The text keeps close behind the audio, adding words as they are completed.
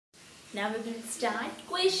Now we will start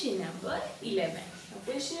question number 11. Now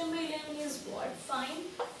question number 11 is what? Find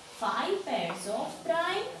 5 pairs of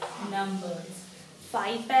prime numbers.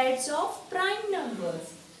 5 pairs of prime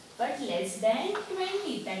numbers, but less than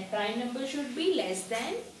 20. That prime number should be less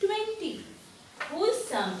than 20. Whose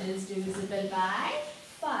sum is divisible by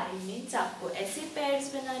 5. Means आपको ऐसे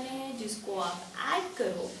pairs बनाने हैं जिसको आप add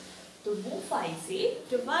करो तो वो 5 से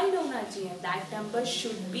डिवाइड होना चाहिए. That number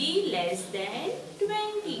should be less than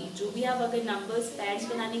 20. जो भी आप अगर नंबर्स पैड्स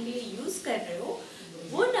बनाने के लिए यूज कर रहे हो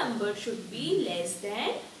वो number should be less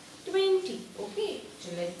than 20. Okay, so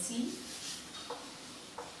let's see.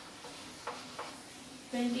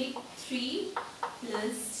 23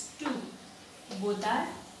 plus 2 both are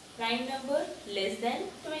prime number less than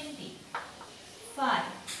 20. 5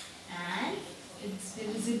 and it's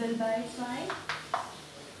divisible by 5.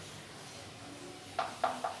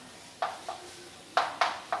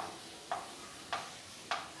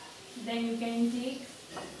 Then you can take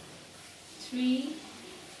 3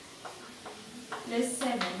 plus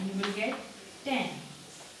 7, you will get 10,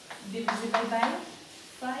 divisible by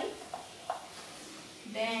 5.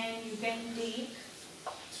 Then you can take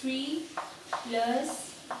 3 plus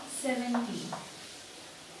 17,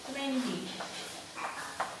 20,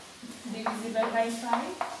 divisible by 5.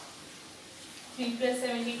 3 plus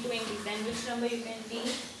 17, 20. Then which number you can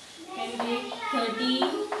take? You can take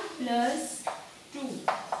 13 plus 2.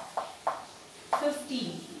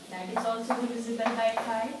 15. That is also divisible by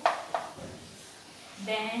 5.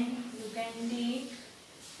 Then you can take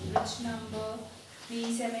which number?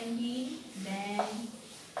 317. Then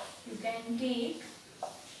you can take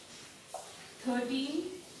 13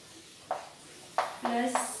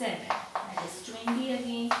 plus 7. That is 20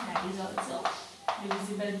 again. That is also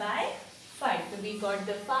divisible by 5. So we got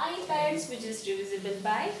the 5 pairs which is divisible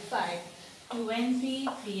by 5. 2 and 3,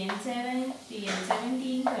 3 and 7, 3 and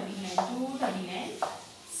 17, 13 and 2, 13 and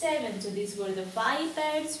 7. So these were the 5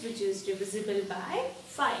 pairs which is divisible by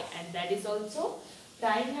 5, and that is also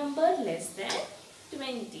prime number less than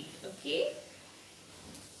 20. Okay.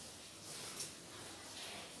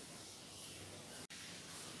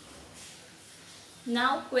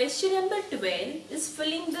 Now question number 12 is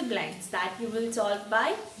filling the blanks that you will solve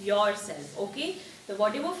by yourself. Okay. So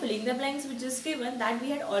whatever filling the blanks which is given, that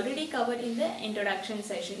we had already covered in the introduction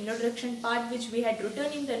session. Introduction part which we had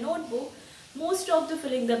written in the notebook, most of the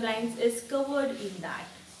filling the blanks is covered in that.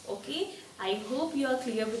 Okay. I hope you are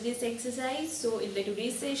clear with this exercise. So in the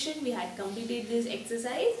today's session we had completed this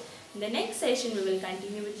exercise. In the next session we will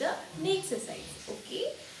continue with the next exercise. Okay.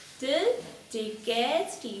 Till take care,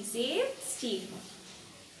 stay safe, stay home.